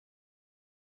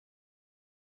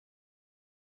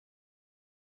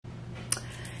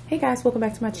Hey guys, welcome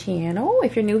back to my channel.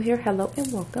 If you're new here, hello and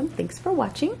welcome. Thanks for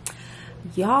watching.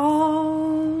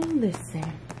 Y'all, listen.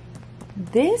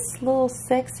 This little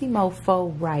sexy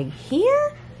mofo right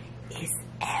here is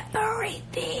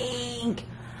everything.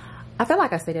 I feel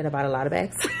like I say that about a lot of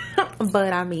bags.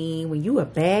 But I mean, when you a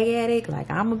bag addict, like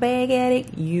I'm a bag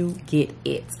addict, you get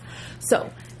it.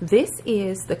 So this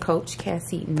is the Coach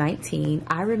Cassie 19.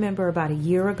 I remember about a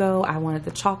year ago, I wanted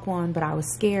the chalk one, but I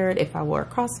was scared if I wore a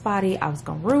crossbody, I was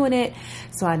gonna ruin it.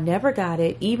 So I never got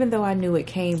it, even though I knew it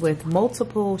came with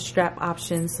multiple strap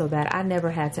options so that I never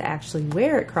had to actually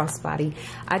wear it crossbody.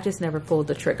 I just never pulled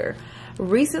the trigger.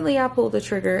 Recently, I pulled the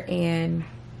trigger and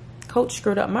Coach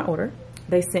screwed up my order.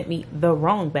 They sent me the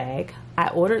wrong bag. I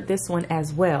ordered this one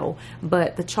as well,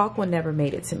 but the chalk one never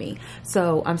made it to me.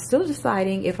 So I'm still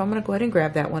deciding if I'm gonna go ahead and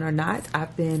grab that one or not.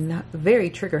 I've been very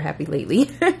trigger happy lately,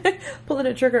 pulling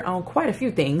the trigger on quite a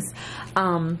few things.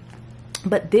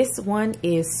 But this one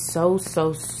is so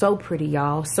pretty,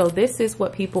 y'all. So this is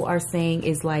what people are saying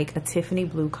is like a Tiffany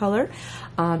blue color.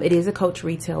 It is a Coach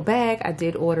retail bag. I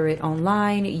did order it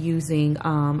online using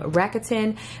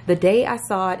Rakuten. The day I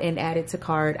saw it and added to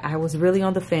cart, I was really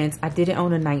on the fence. I didn't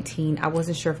own a 19. I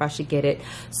wasn't sure if I should get it.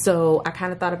 So I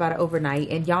kind of thought about it overnight,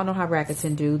 and y'all know how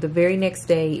Rakuten do. The very next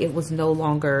day, it was no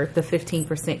longer the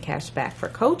 15% cash back for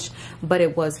Coach, but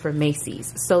it was for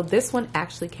Macy's. So this one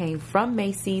actually came from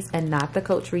Macy's and not the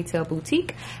Coach retail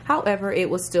boutique. However, it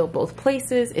was still both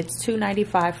places. It's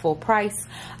 $2.95 full price.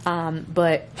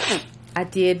 But I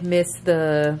did miss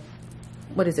the,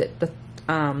 what is it? The,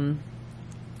 trying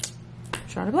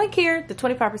to blank here, the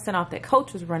 25% off that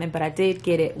Coach was running, but I did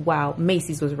get it while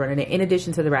Macy's was running it in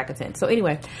addition to the Rakuten. So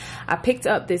anyway, I picked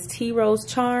up this tea rose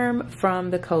charm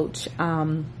from the Coach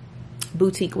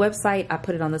boutique website. I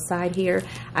put it on the side here.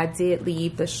 I did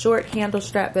leave the short handle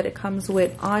strap that it comes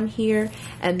with on here,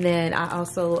 and then I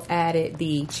also added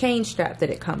the chain strap that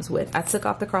it comes with. I took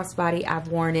off the crossbody. I've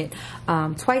worn it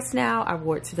twice now. I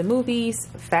wore it to the movies.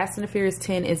 Fast and the Furious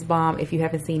 10 is bomb. If you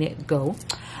haven't seen it, go.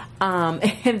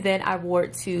 And then I wore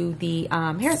it to the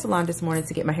hair salon this morning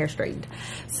to get my hair straightened.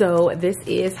 So this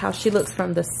is how she looks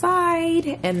from the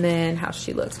side, and then how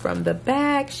she looks from the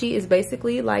back. She is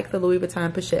basically like the Louis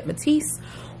Vuitton Pochette Matisse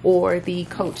or the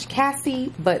Coach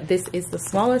Cassie, but this is the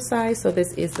smaller size. So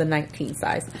this is the 19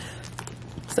 size.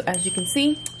 So as you can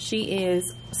see, she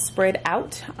is spread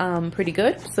out pretty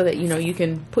good so that, you know, you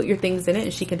can put your things in it,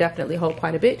 and she can definitely hold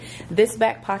quite a bit. This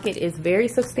back pocket is very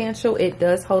substantial. It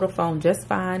does hold a phone just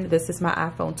fine. This is my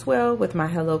iPhone 12 with my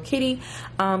Hello Kitty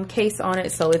case on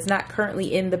it. So it's not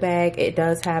currently in the bag. It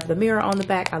does have the mirror on the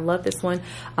back. I love this one.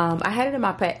 I had it in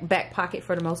my back pocket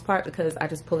for the most part because I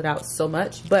just pull it out so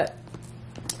much, but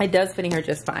it does fit in here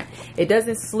just fine. It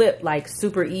doesn't slip like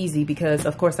super easy because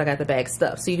of course I got the bag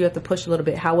stuffed, so you do have to push a little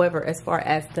bit. However, as far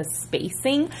as the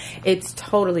spacing, it's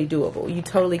totally doable. You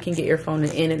totally can get your phone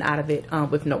in and out of it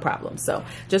with no problem. So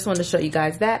just wanted to show you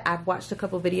guys that. I've watched a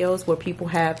couple videos where people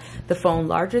have the phone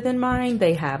larger than mine.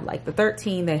 They have like the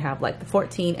 13, they have like the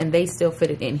 14, and they still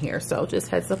fit it in here. So just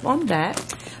heads up on that.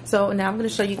 So now I'm going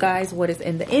to show you guys what is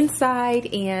in the inside,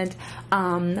 and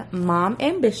Mom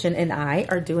Ambition and I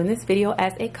are doing this video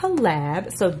as a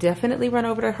collab, so definitely run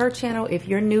over to her channel. If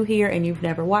you're new here and you've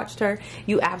never watched her,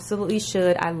 you absolutely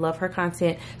should. I love her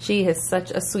content. She is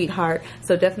such a sweetheart,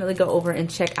 so definitely go over and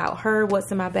check out her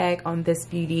What's in My Bag on this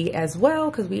beauty as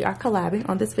well, because we are collabing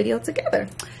on this video together.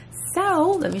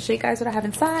 So let me show you guys what I have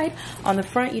inside. On the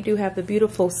front, you do have the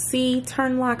beautiful C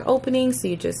turn lock opening. So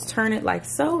you just turn it like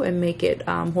so and make it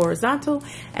horizontal,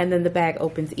 and then the bag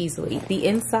opens easily. The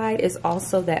inside is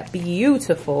also that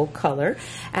beautiful color.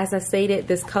 As I stated,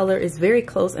 this color is very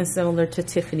close and similar to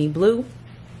Tiffany blue,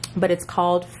 but it's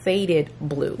called faded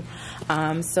blue.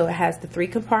 So it has the 3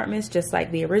 compartments just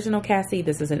like the original Cassie.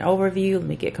 This is an overview. Let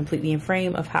me get completely in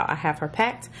frame of how I have her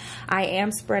packed. I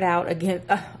am spread out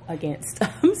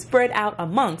I'm spread out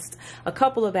amongst a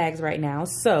couple of bags right now.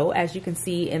 So as you can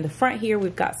see in the front here,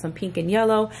 we've got some pink and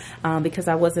yellow because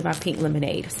I was in my pink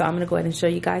lemonade. So I'm gonna go ahead and show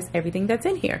you guys everything that's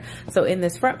in here. So in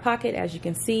this front pocket, as you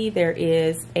can see, there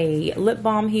is a lip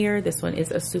balm here. This one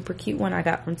is a super cute one I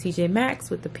got from TJ Maxx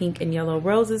with the pink and yellow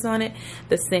roses on it.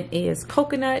 The scent is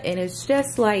coconut, and it's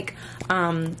just like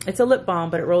it's a lip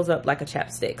balm, but it rolls up like a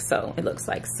chapstick. So it looks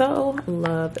like so.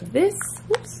 Love this.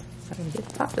 Whoops, I didn't get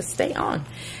the top to stay on.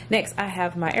 Next, I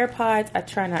have my AirPods. I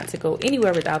try not to go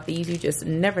anywhere without these. You just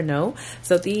never know.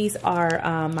 So these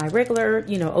are my regular,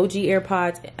 you know, OG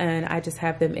AirPods, and I just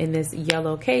have them in this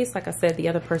yellow case. Like I said, the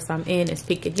other purse I'm in is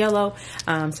pink and yellow.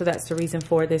 So that's the reason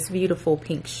for this beautiful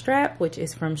pink strap, which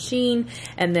is from Shein,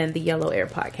 and then the yellow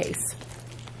AirPod case.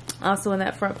 Also in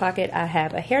that front pocket, I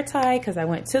have a hair tie because I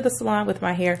went to the salon with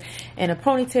my hair in a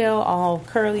ponytail, all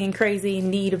curly and crazy, in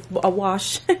need of a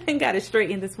wash, and got it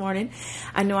straightened this morning.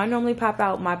 I know I normally pop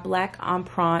out my black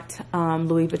Empreinte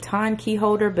Louis Vuitton key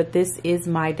holder, but this is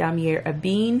my Damier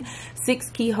Ebene 6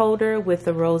 key holder with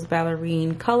the rose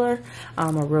ballerine color,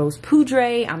 or rose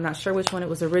poudre. I'm not sure which one it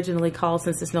was originally called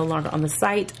since it's no longer on the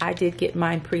site. I did get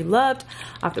mine pre-loved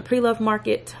off the pre-loved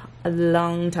market a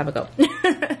long time ago.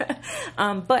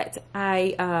 But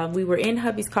we were in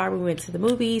hubby's car. We went to the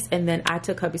movies, and then I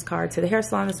took hubby's car to the hair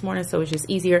salon this morning, so it's just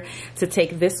easier to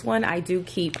take this one. I do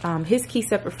keep his key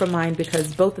separate from mine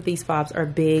because both of these fobs are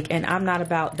big, and I'm not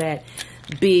about that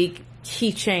big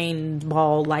keychain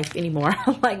ball life anymore.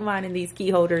 I like mine in these key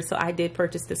holders, so I did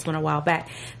purchase this one a while back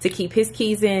to keep his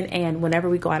keys in, and whenever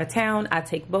we go out of town, I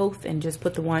take both and just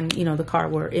put the one, you know, the car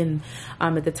we're in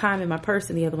at the time in my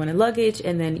purse and the other one in luggage,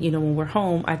 and then, you know, when we're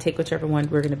home, I take whichever one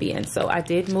we're going to be in. So I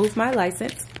did move my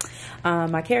license,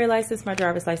 my carry license, my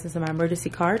driver's license, and my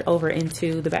emergency card over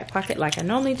into the back pocket like I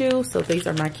normally do. So these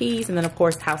are my keys, and then of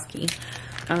course house key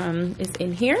is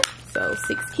in here. So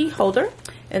 6 key holder.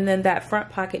 And then that front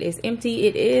pocket is empty.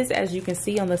 It is, as you can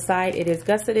see on the side, it is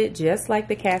gusseted just like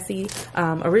the Cassie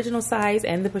original size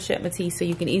and the pochette matisse, so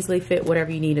you can easily fit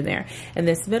whatever you need in there. In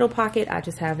this middle pocket, I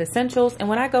just have essentials. And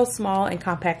when I go small and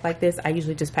compact like this, I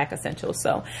usually just pack essentials.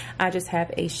 So I just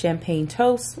have a Champagne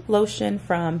Toast lotion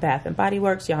from Bath and Body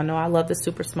Works. Y'all know I love the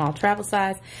super small travel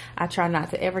size. I try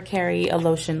not to ever carry a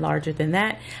lotion larger than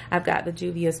that. I've got the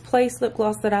Juvia's Place lip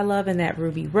gloss that I love in that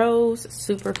Ruby Rose.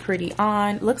 Super pretty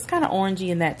on. Looks kind of orangey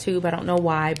in that tube. I don't know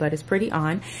why, but it's pretty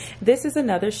on. This is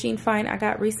another Shein find I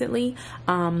got recently.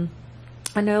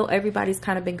 I know everybody's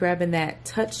kind of been grabbing that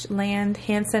Touchland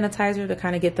hand sanitizer to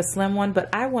kind of get the slim one, but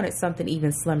I wanted something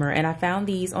even slimmer, and I found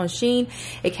these on Shein.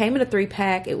 It came in a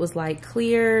 3-pack. It was like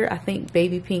clear, I think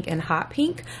baby pink and hot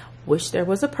pink. Wish there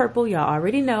was a purple, y'all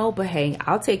already know, but hey,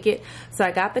 I'll take it. So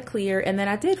I got the clear, and then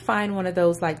I did find one of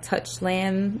those like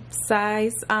Touchland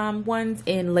size ones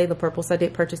in Laila purple, so I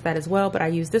did purchase that as well, but I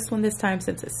used this one this time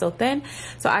since it's so thin.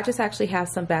 So I just actually have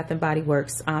some Bath and Body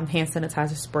Works hand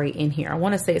sanitizer spray in here. I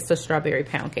want to say it's the strawberry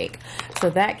pound cake. So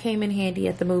that came in handy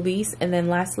at the movies. And then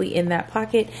lastly in that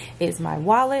pocket is my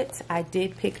wallet. I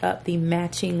did pick up the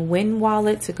matching Wimb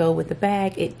wallet to go with the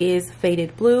bag. It is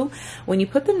faded blue. When you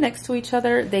put them next to each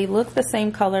other, they look the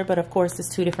same color, but of course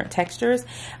it's 2 different textures.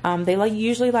 They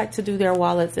usually like to do their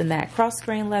wallets in that cross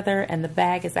grain leather, and the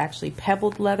bag is actually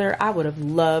pebbled leather. I would have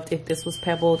loved if this was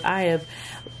pebbled. I have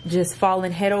just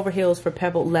fallen head over heels for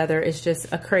pebbled leather. It's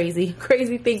just a crazy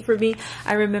thing for me.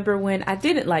 I remember when I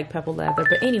didn't like pebbled leather,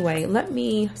 but anyway,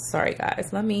 sorry guys,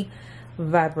 let me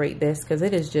vibrate this because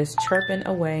it is just chirping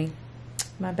away.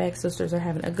 My bag sisters are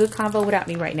having a good convo without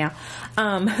me right now.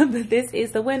 But this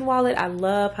is the Wimb wallet. I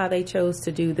love how they chose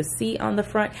to do the C on the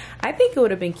front. I think it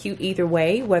would have been cute either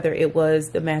way, whether it was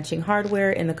the matching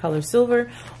hardware in the color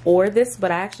silver or this, but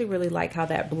I actually really like how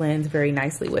that blends very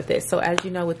nicely with it. So as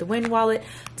you know, with the Wimb wallet,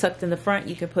 tucked in the front,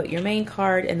 you can put your main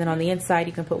card, and then on the inside,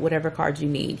 you can put whatever cards you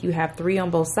need. You have 3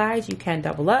 on both sides. You can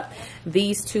double up.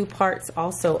 These 2 parts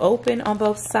also open on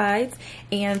both sides.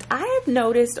 And I have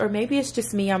noticed, or maybe it's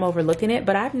just me, I'm overlooking it,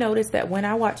 but I've noticed that when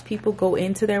I watch people go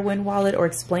into their Wimb wallet or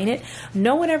explain it,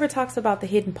 no one ever talks about the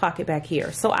hidden pocket back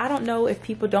here. So I don't know if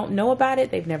people don't know about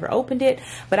it. They've never opened it,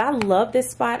 but I love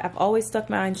this spot. I've always stuck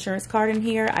my insurance card in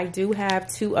here. I do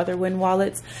have 2 other Wimb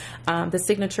wallets, the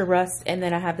Signature Rust, and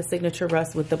then I have the Signature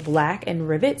Rust with the black and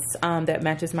rivets that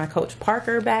matches my Coach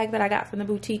Parker bag that I got from the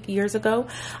boutique years ago.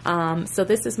 So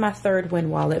this is my 3rd Wimb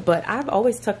wallet, but I've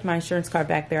always tucked my insurance card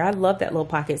back there. I love that little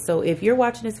pocket. So if you're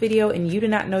watching this video and you do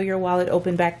not know your wallet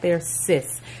open back there,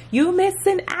 sis, you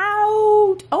missing out.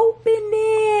 Open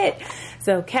it.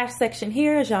 So cash section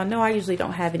here, as y'all know, I usually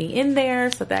don't have any in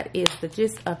there. So that is the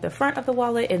gist of the front of the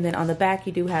wallet. And then on the back,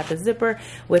 you do have the zipper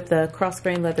with the cross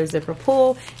grain leather zipper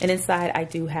pull. And inside, I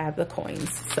do have the coins.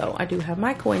 So I do have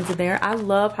my coins in there. I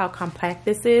love how compact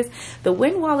this is. The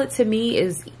Wimb wallet to me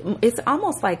it's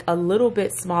almost like a little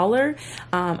bit smaller.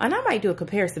 And I might do a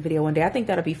comparison video one day. I think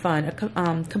that'll be fun.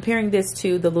 Comparing this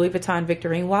to the Louis Vuitton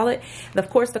Victorine wallet. And of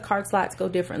course, the card slots go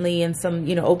differently and some,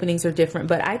 you know, openings are different.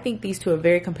 But I think these two are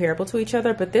very comparable to each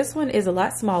other, but this one is a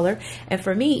lot smaller, and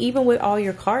for me, even with all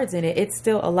your cards in it, it's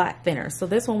still a lot thinner. So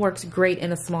this one works great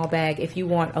in a small bag if you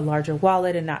want a larger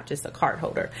wallet and not just a card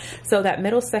holder. So that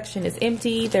middle section is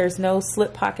empty. There's no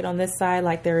slip pocket on this side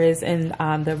like there is in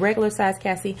the regular size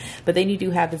Cassie, but then you do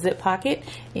have the zip pocket.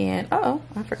 And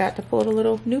I forgot to pull the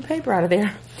little new paper out of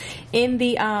there. In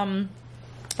the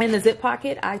In the zip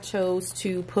pocket, I chose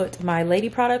to put my lady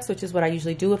products, which is what I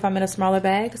usually do if I'm in a smaller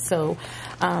bag. So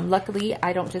luckily,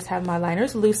 I don't just have my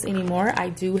liners loose anymore. I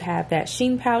do have that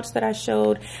Shein pouch that I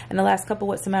showed in the last couple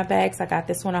what's in my bags. I got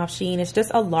this one off Shein. It's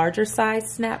just a larger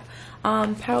size snap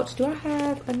pouch. Do I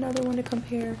have another one to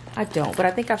compare? I don't, but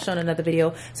I think I've shown another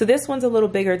video. So this one's a little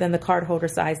bigger than the card holder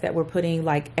size that we're putting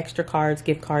like extra cards,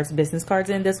 gift cards, business cards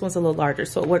in. This one's a little larger,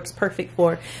 so it works perfect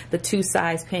for the 2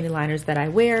 size panty liners that I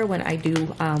wear when I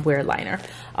do wear a liner.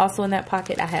 Also in that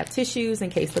pocket, I have tissues in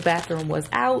case the bathroom was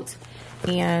out.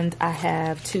 And I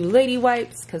have 2 lady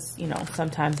wipes because, you know,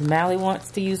 sometimes Mally wants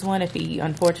to use one if he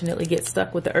unfortunately gets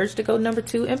stuck with the urge to go number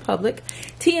 2 in public.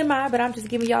 TMI, but I'm just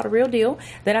giving y'all the real deal.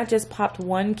 Then I just popped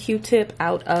 1 Q-tip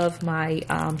out of my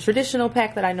traditional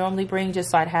pack that I normally bring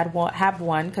just so I'd have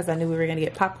one because I knew we were going to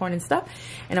get popcorn and stuff.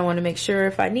 And I wanted to make sure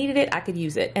if I needed it, I could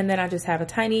use it. And then I just have a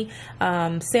tiny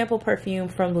sample perfume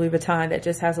from Louis Vuitton that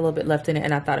just has a little bit left in it.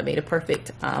 And I thought it made a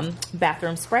perfect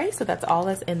bathroom spray. So that's all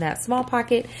that's in that small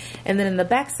pocket. And then in the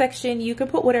back section, you can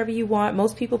put whatever you want.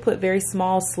 Most people put very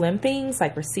small, slim things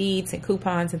like receipts and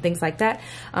coupons and things like that.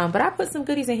 But I put some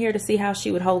goodies in here to see how she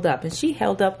would hold up, and she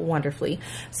held up wonderfully.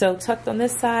 So tucked on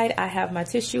this side, I have my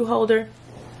tissue holder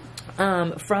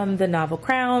from the Novel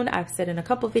Crown. I've said in a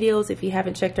couple videos, if you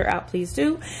haven't checked her out, please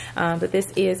do. But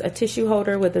this is a tissue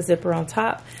holder with a zipper on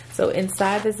top. So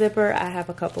inside the zipper, I have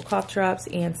a couple cough drops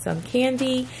and some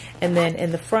candy. And then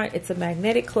in the front, it's a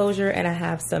magnetic closure, and I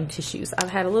have some tissues. I've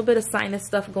had a little bit of sinus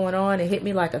stuff going on. It hit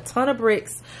me like a ton of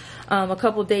bricks a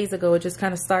couple days ago. It just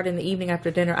kind of started in the evening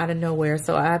after dinner out of nowhere.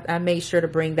 So I made sure to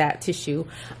bring that tissue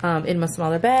in my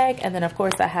smaller bag. And then of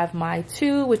course I have my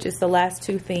 2, which is the last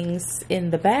 2 things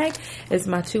in the bag, is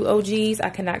my 2 OGs. I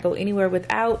cannot go anywhere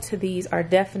without. These are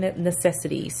definite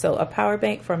necessities. So a power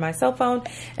bank for my cell phone,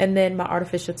 and then my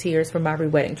artificial tears for my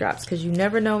re-wetting drops, because you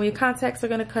never know when your contacts are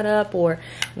going to cut up, or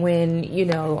when, you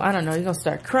know, I don't know, you're going to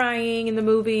start crying in the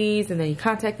movies and then your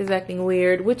contact is acting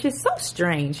weird, which is so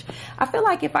strange. I feel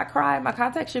like if I cry, my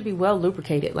contacts should be well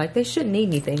lubricated. Like, they shouldn't need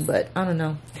anything, but I don't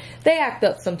know. They act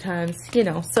up sometimes, you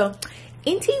know. So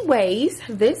anyways,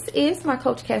 this is my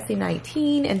Coach Cassie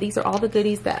 19, and these are all the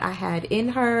goodies that I had in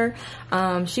her.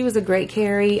 She was a great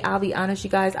carry. I'll be honest, you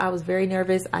guys, I was very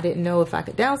nervous. I didn't know if I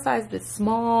could downsize this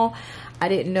small. I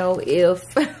didn't know if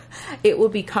it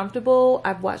would be comfortable.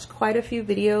 I've watched quite a few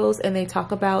videos, and they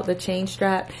talk about the chain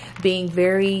strap being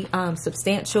very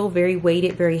substantial, very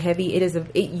weighted, very heavy. It is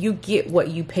you get what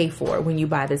you pay for when you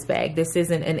buy this bag. This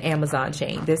isn't an Amazon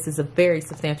chain. This is a very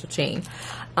substantial chain.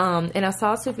 And I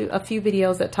saw a few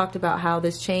videos that talked about how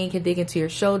this chain can dig into your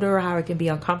shoulder, or how it can be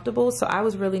uncomfortable. So I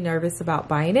was really nervous about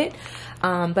buying it.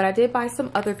 But I did buy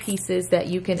some other pieces that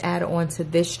you can add on to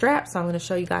this strap. So I'm going to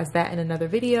show you guys that in another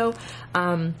video.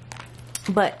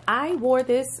 But I wore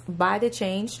this by the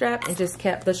chain strap and just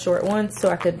kept the short one so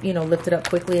I could, you know, lift it up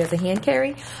quickly as a hand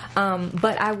carry.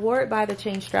 But I wore it by the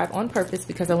chain strap on purpose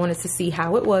because I wanted to see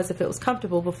how it was, if it was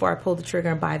comfortable, before I pulled the trigger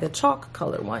and buy the chalk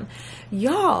color one.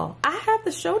 Y'all, I had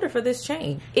the shoulder for this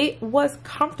chain. It was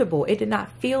comfortable. It did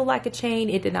not feel like a chain.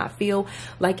 It did not feel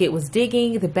like it was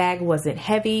digging. The bag wasn't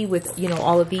heavy with, you know,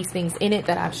 all of these things in it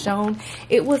that I've shown.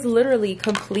 It was literally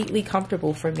completely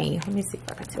comfortable for me. Let me see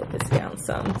if I can tilt this down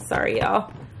some. Sorry, y'all.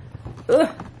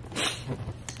 Ugh.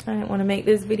 I didn't want to make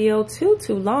this video too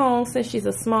long since she's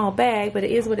a small bag, but it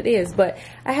is what it is. But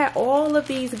I had all of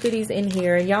these goodies in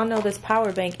here, and y'all know this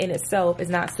power bank in itself is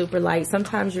not super light.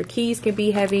 Sometimes your keys can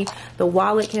be heavy, the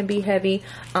wallet can be heavy.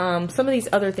 Some of these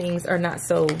other things are not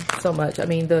so much. I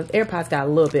mean, the AirPods got a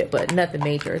little bit, but nothing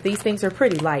major. These things are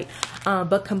pretty light.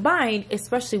 But combined,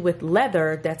 especially with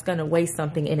leather that's going to weigh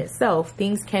something in itself,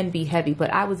 things can be heavy.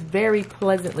 But I was very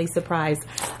pleasantly surprised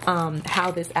how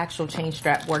this actual chain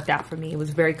strap worked out for me. It was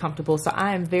very comfortable. So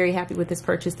I am very happy with this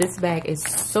purchase. This bag is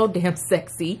so damn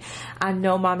sexy. I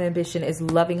know Mom Ambition is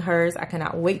loving hers. I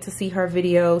cannot wait to see her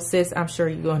video. Sis, I'm sure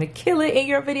you're going to kill it in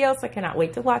your video, so I cannot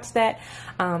wait to watch that.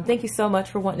 Thank you so much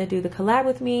for wanting to do the collab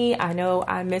with me. I know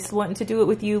I missed wanting to do it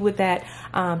with you with that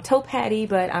toe patty,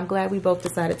 but I'm glad we both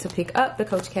decided to pick up the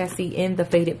Coach Cassie in the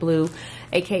faded blue,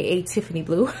 aka Tiffany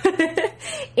blue.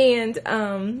 And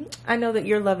I know that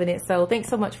you're loving it, so thanks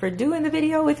so much for doing the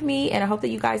video with me, and I hope that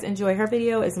you guys enjoy her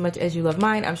video as much as you love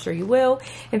mine. I'm sure you will.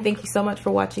 And thank you so much for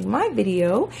watching my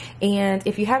video. And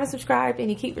if you haven't subscribed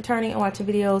and you keep returning and watching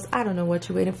videos, I don't know what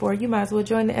you're waiting for. You might as well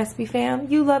join the SB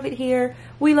fam. You love it here.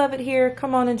 We love it here.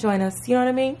 Come on and join us. You know what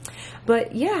I mean?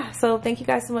 But yeah, so thank you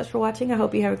guys so much for watching. I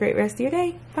hope you have a great rest of your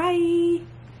day.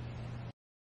 Bye.